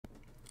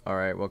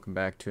Alright, welcome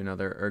back to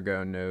another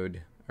Ergo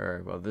Node,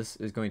 this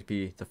is going to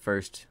be the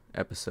first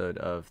episode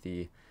of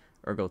the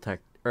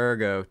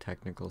Ergo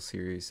Technical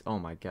series. Oh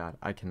my god,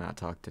 I cannot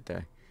talk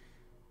today.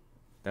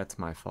 That's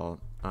my fault.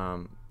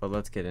 But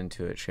let's get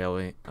into it, shall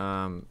we?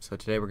 So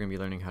today we're going to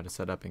be learning how to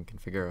set up and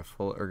configure a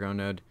full Ergo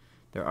node.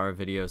 There are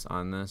videos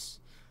on this.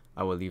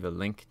 I will leave a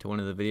link to one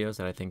of the videos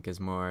that I think is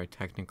more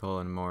technical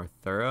and more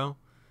thorough.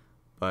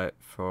 But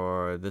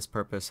for this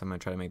purpose, I'm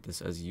going to try to make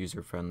this as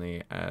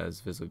user-friendly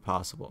as visibly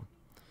possible.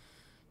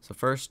 So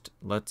first,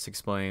 let's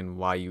explain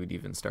why you would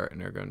even start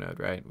an Ergo node,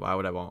 right? Why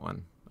would I want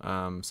one?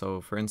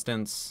 So for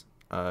instance,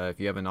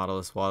 if you have a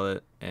Nautilus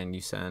wallet and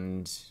you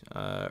send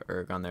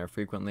Ergo on there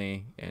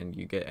frequently and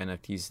you get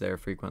NFTs there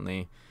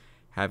frequently,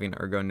 having an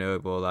Ergo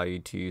node will allow you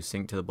to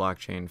sync to the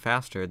blockchain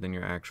faster than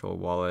your actual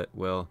wallet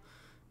will,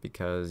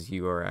 because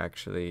you are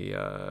actually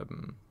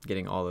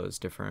getting all those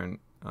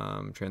different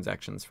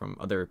transactions from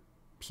other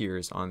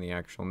peers on the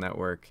actual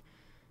network,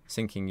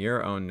 syncing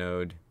your own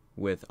node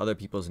with other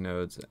people's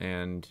nodes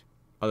and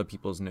other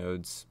people's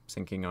nodes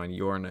syncing on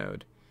your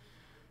node.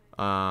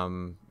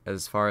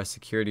 As far as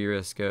security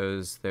risk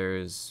goes,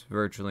 there's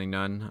virtually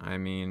none. I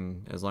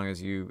mean, as long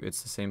as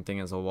it's the same thing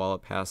as a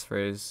wallet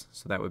passphrase,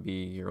 so that would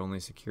be your only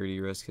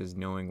security risk, is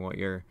knowing what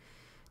your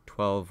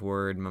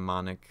 12-word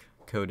mnemonic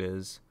code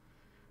is.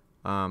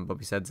 But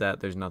besides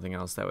that, there's nothing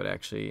else that would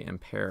actually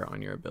impair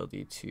on your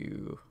ability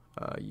to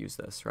use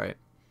this, right?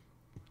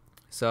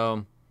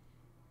 So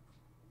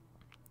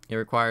it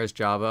requires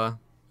Java.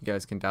 You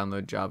guys can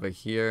download Java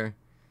here.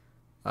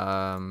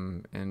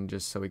 And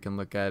just so we can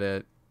look at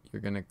it,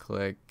 you're going to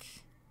click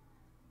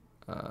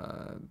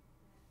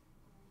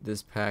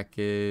this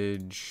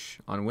package.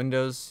 On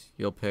Windows,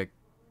 you'll pick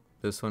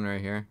this one right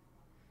here.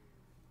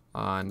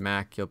 On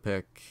Mac, you'll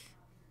pick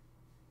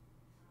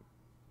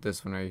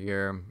this one right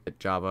here. Hit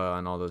Java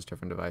on all those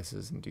different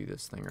devices and do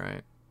this thing,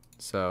 right?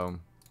 So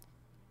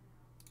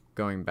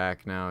going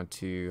back now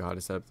to how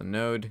to set up the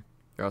node,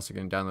 you're also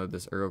going to download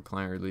this Ergo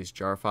client release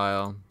jar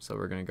file. So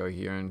we're going to go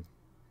here and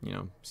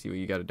see what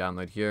you got to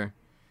download here.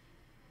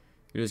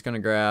 You're just going to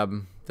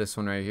grab this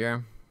one right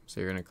here. So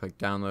you're going to click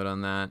download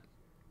on that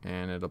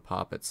and it'll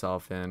pop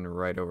itself in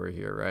right over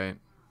here, right?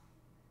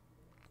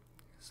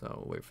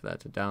 So wait for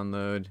that to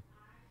download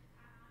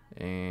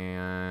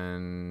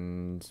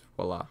and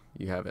voila,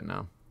 you have it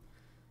now.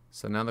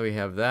 So now that we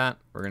have that,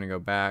 we're going to go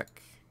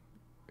back,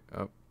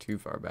 too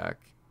far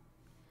back,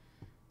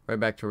 right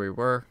back to where we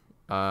were.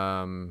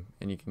 And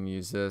you can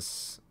use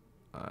this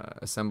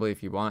assembly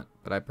if you want,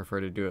 but I prefer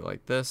to do it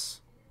like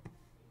this.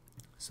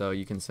 So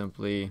you can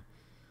simply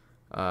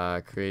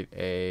create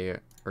a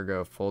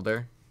Ergo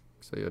folder.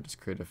 So you'll just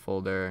create a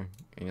folder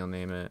and you'll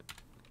name it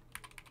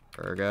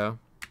Ergo.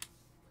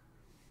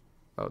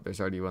 Oh, there's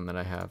already one that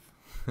I have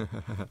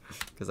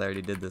because I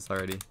already did this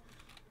already.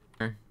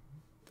 That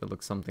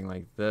looks something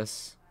like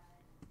this.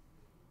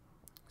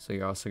 So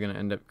you're also going to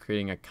end up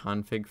creating a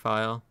config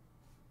file.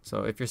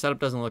 So if your setup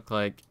doesn't look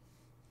like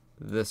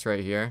this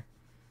right here,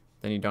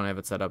 then you don't have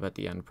it set up at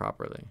the end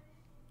properly.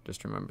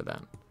 Just remember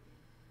that.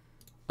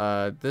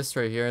 This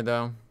right here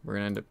though, we're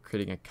gonna end up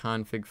creating a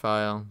config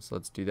file. So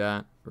let's do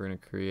that. We're gonna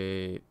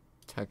create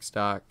text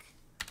doc.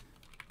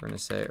 We're gonna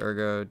say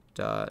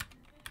ergo.conf.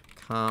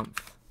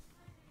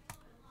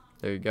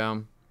 There you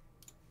go.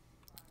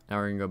 Now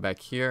we're gonna go back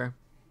here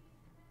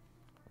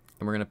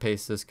and we're gonna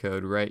paste this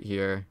code right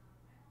here.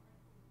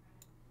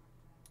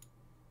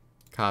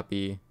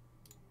 Copy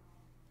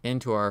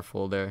into our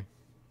folder.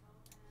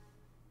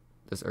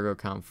 This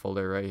ergo.conf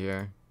folder right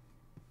here.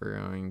 We're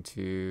going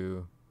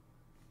to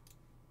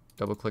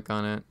double click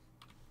on it.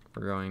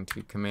 We're going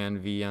to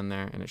command V on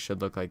there and it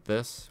should look like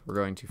this. We're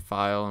going to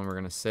file and we're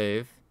going to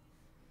save.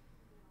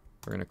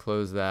 We're going to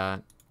close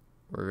that.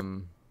 You're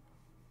going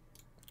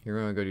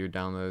to go to your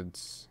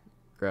downloads,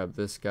 grab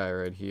this guy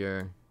right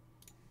here,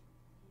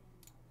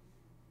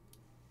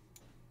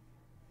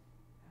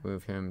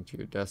 move him to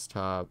your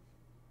desktop.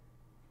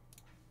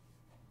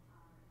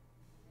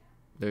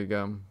 There you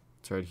go.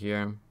 It's right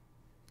here.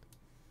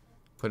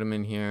 Put them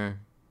in here,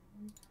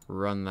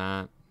 run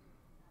that.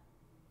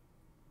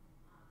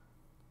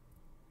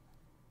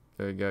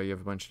 There you go, you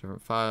have a bunch of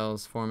different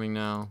files forming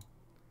now.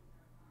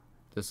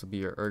 This will be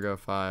your Ergo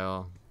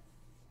file.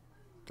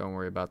 Don't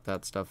worry about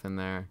that stuff in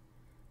there.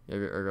 You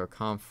have your Ergo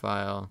conf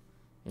file,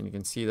 and you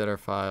can see that our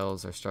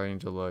files are starting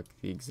to look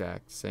the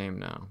exact same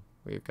now.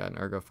 We've got an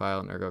Ergo file,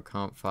 an Ergo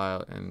conf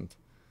file, and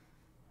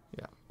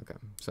yeah, okay.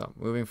 So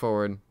moving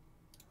forward,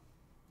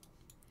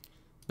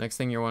 next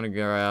thing you want to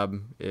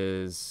grab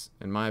is,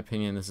 in my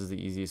opinion, this is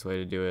the easiest way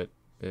to do it,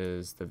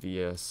 is the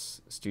VS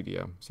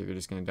Studio. So you're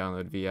just going to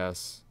download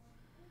VS,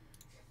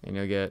 and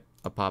you'll get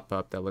a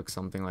pop-up that looks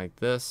something like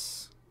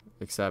this,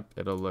 except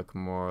it'll look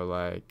more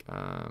like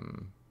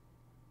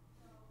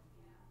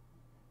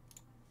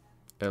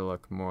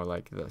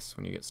this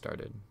when you get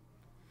started.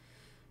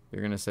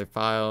 You're going to say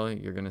File,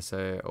 you're going to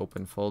say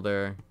Open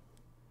Folder,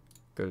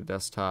 go to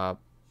Desktop,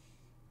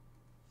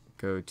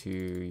 go to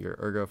your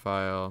Ergo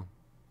file,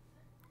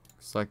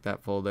 select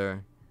that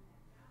folder.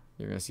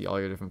 You're going to see all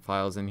your different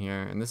files in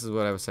here. And this is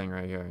what I was saying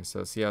right here.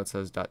 So see how it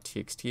says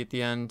 .txt at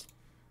the end?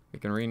 We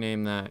can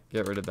rename that,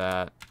 get rid of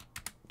that,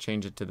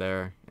 change it to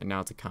there, and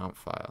now it's a comp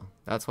file.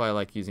 That's why I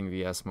like using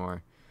VS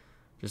more.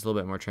 Just a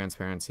little bit more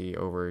transparency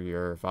over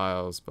your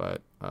files,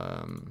 but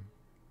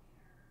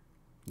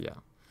yeah.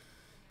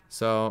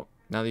 So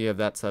now that you have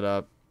that set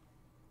up,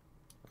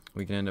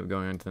 we can end up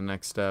going on to the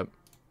next step.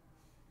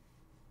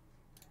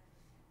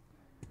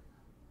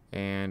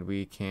 And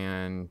we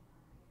can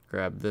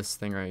grab this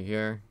thing right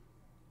here.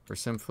 We're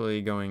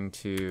simply going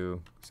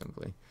to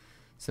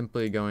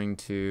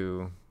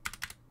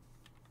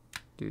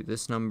do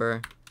this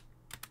number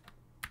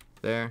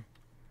there.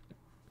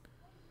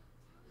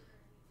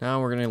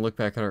 Now we're going to look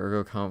back at our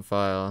ergo comp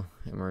file,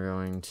 and we're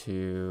going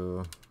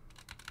to,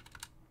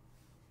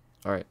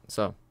 alright,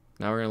 so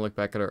now we're going to look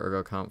back at our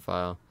ergo comp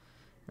file,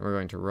 and we're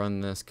going to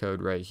run this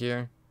code right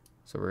here.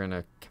 So we're going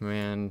to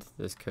command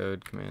this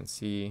code, Command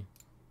C.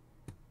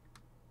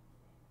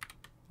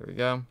 There we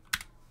go.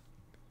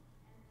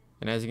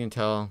 And as you can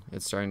tell,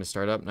 it's starting to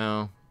start up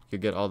now. You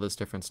get all this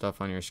different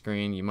stuff on your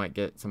screen. You might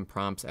get some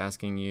prompts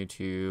asking you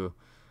to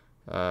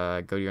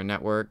go to your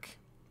network.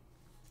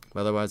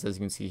 But otherwise, as you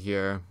can see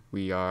here,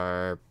 we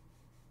are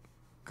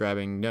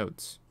grabbing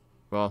nodes.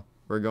 Well,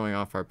 we're going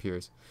off our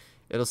peers.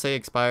 It'll say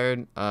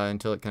expired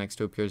until it connects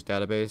to a peers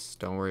database.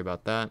 Don't worry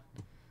about that.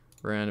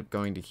 We're going to end up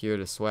going to here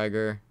to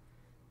Swagger.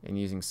 And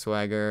using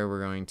Swagger,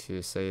 we're going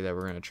to say that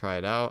we're going to try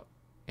it out.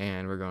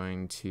 And we're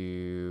going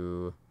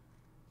to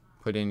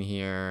put in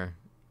here,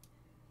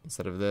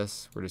 instead of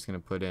this, we're just going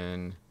to put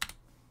in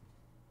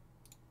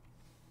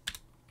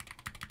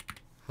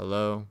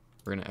hello.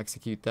 We're going to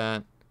execute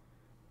that.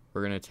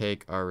 We're going to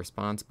take our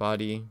response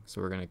body,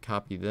 so we're going to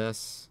copy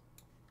this,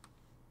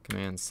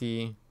 Command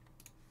C,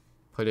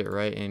 put it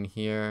right in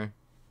here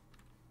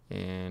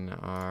in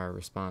our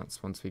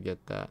response once we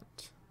get that.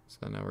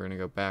 So now we're going to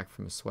go back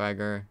from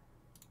Swagger.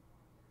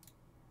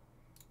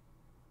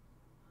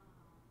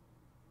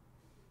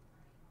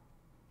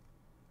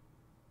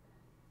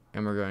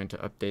 And we're going to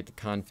update the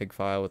config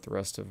file with the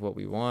rest of what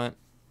we want.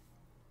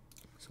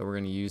 So we're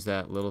going to use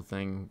that little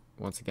thing.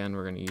 Once again,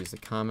 we're going to use the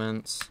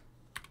comments.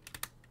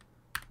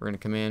 We're going to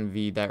Command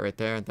V that right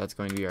there. That's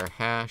going to be our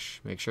hash.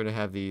 Make sure to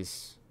have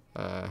these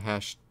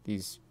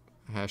hashtags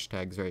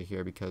right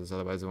here, because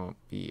otherwise it won't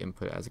be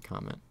input as a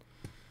comment.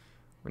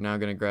 We're now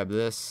going to grab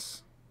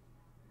this.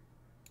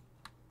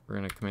 We're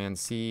going to Command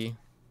C,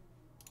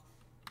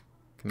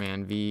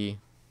 Command V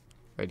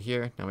right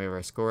here. Now we have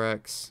our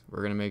scorex.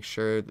 We're going to make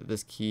sure that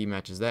this key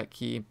matches that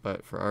key,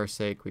 but for our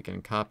sake, we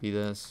can copy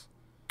this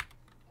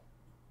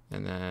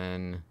and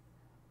then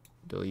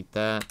delete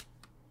that.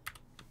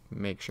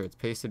 Make sure it's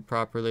pasted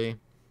properly.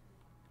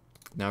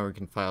 Now we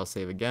can file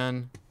save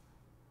again.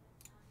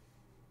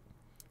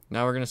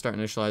 Now we're going to start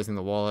initializing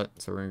the wallet.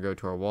 So we're going to go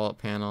to our wallet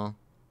panel.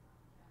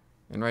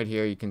 And right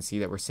here you can see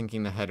that we're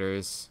syncing the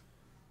headers.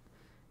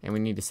 And we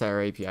need to set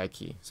our API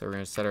key. So we're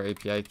going to set our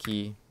API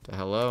key to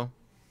hello.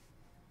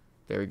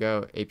 There we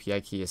go.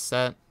 API key is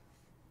set.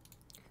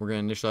 We're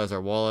going to initialize our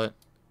wallet.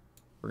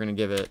 We're going to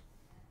give it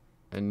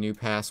a new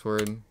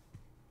password.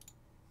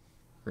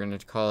 We're going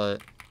to call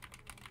it,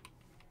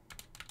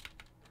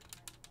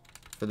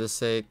 for this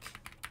sake,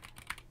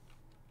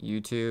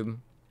 YouTube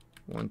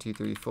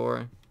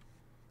 1234.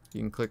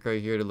 You can click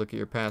right here to look at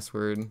your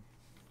password.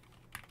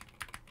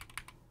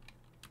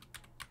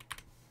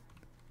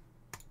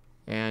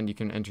 And you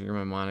can enter your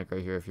mnemonic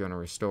right here if you want to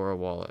restore a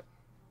wallet.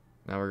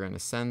 Now we're going to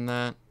send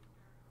that.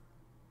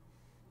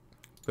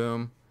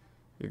 Boom.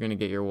 You're going to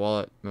get your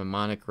wallet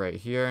mnemonic right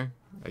here.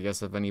 I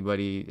guess if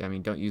anybody,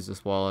 don't use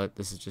this wallet.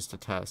 This is just a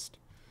test.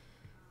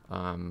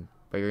 But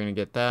you're going to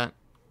get that.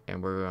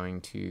 And we're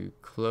going to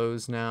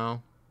close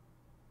now.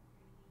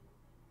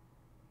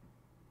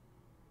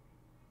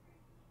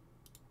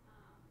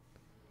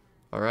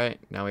 Alright,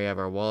 now we have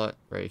our wallet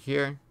right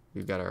here.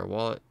 We've got our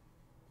wallet.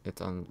 It's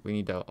on. We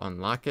need to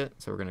unlock it,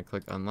 so we're going to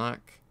click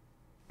unlock.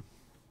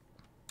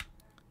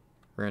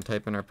 We're going to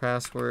type in our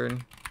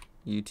password,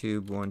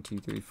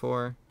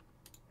 YouTube1234.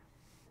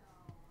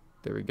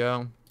 There we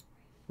go.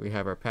 We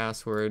have our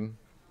password.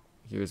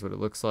 Here's what it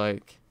looks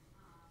like.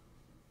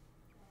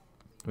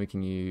 We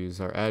can use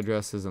our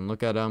addresses and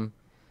look at them.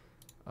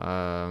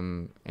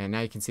 And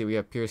now you can see we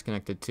have peers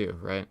connected too,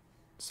 right?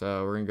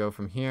 So we're going to go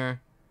from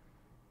here.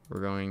 We're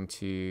going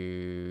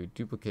to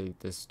duplicate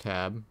this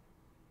tab.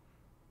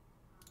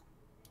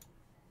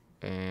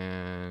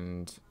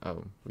 And,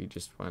 oh, we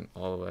just went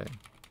all the way.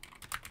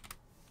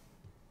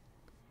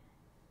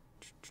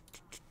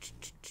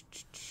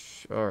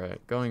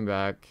 Alright, going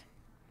back.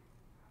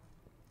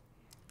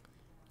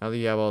 Now that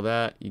you have all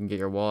that, you can get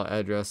your wallet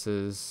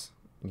addresses.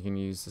 You can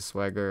use the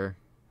Swagger.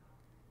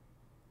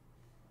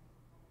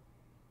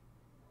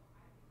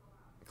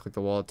 Click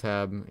the wallet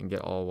tab and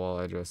get all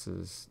wallet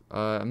addresses.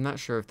 I'm not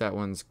sure if that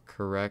one's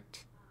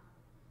correct.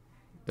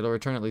 It'll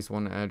return at least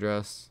one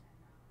address.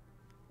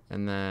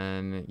 And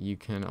then you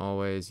can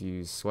always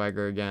use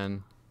Swagger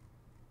again.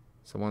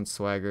 So once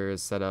Swagger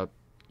is set up,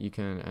 you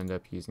can end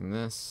up using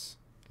this.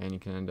 And you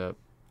can end up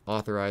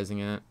authorizing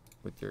it.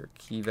 with your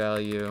key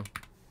value,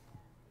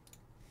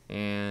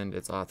 and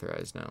it's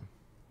authorized now.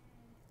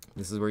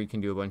 This is where you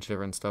can do a bunch of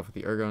different stuff with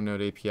the Ergo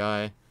Node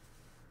API.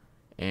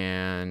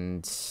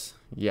 And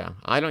yeah,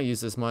 I don't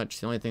use this much.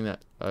 The only thing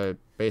that a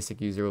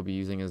basic user will be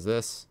using is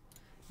this.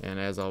 And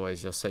as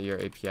always, you'll set your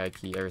API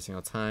key every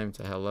single time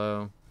to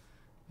hello,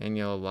 and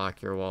you'll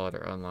lock your wallet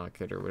or unlock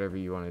it or whatever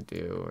you want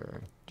to do,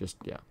 or just,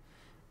 yeah.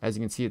 As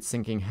you can see, it's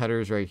syncing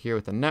headers right here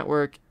with the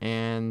network,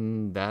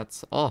 and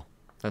that's all.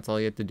 That's all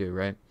you have to do,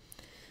 right?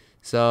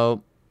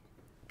 So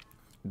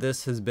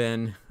this has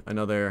been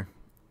another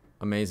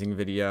amazing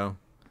video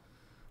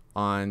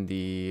on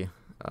the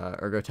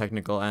Ergo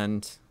technical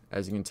end.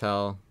 As you can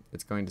tell,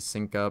 it's going to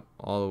sync up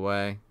all the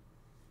way.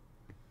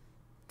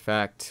 In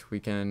fact, we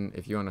can,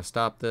 if you want to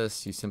stop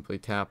this, you simply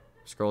tap,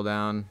 scroll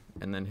down,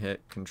 and then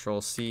hit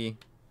Control-C.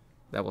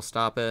 That will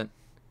stop it.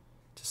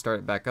 To start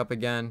it back up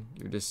again,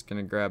 you're just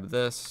going to grab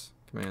this,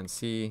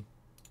 Command-C,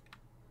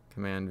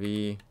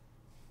 Command-V.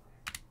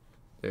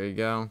 There you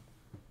go.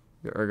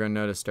 Your Ergo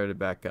node has started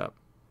back up,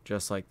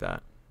 just like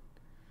that.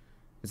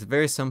 It's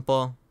very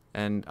simple,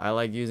 and I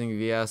like using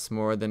VS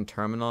more than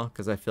terminal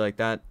because I feel like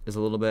that is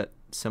a little bit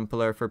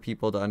simpler for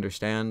people to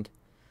understand.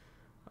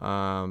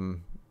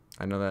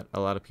 I know that a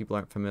lot of people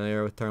aren't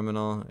familiar with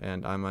terminal,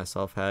 and I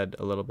myself had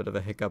a little bit of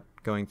a hiccup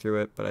going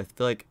through it, but I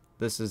feel like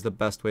this is the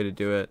best way to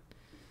do it.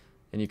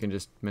 And you can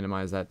just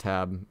minimize that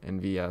tab,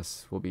 and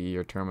VS will be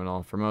your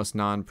terminal. For most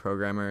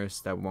non-programmers,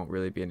 that won't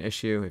really be an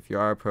issue. If you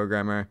are a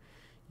programmer,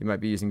 you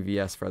might be using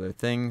VS for other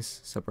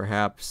things, so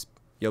perhaps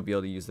you'll be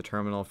able to use the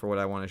terminal for what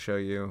I want to show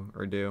you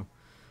or do.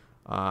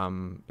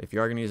 If you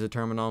are going to use a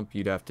terminal,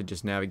 you'd have to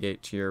just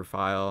navigate to your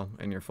file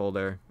and your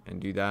folder and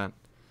do that.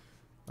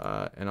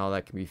 And all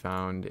that can be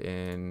found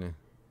in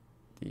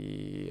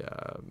the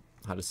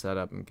how to set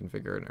up and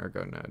configure an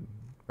Ergo node,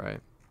 right?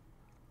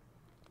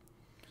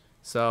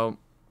 So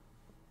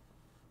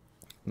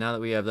now that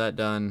we have that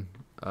done,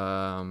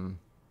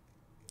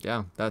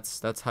 yeah,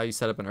 that's how you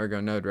set up an Ergo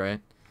node,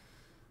 right?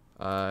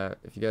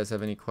 If you guys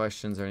have any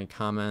questions or any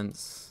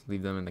comments,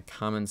 leave them in the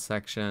comments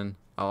section.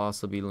 I'll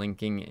also be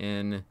linking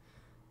in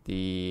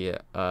the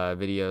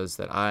videos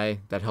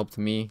that helped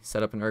me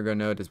set up an Ergo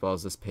node, as well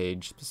as this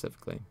page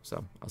specifically.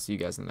 So I'll see you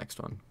guys in the next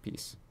one.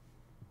 Peace.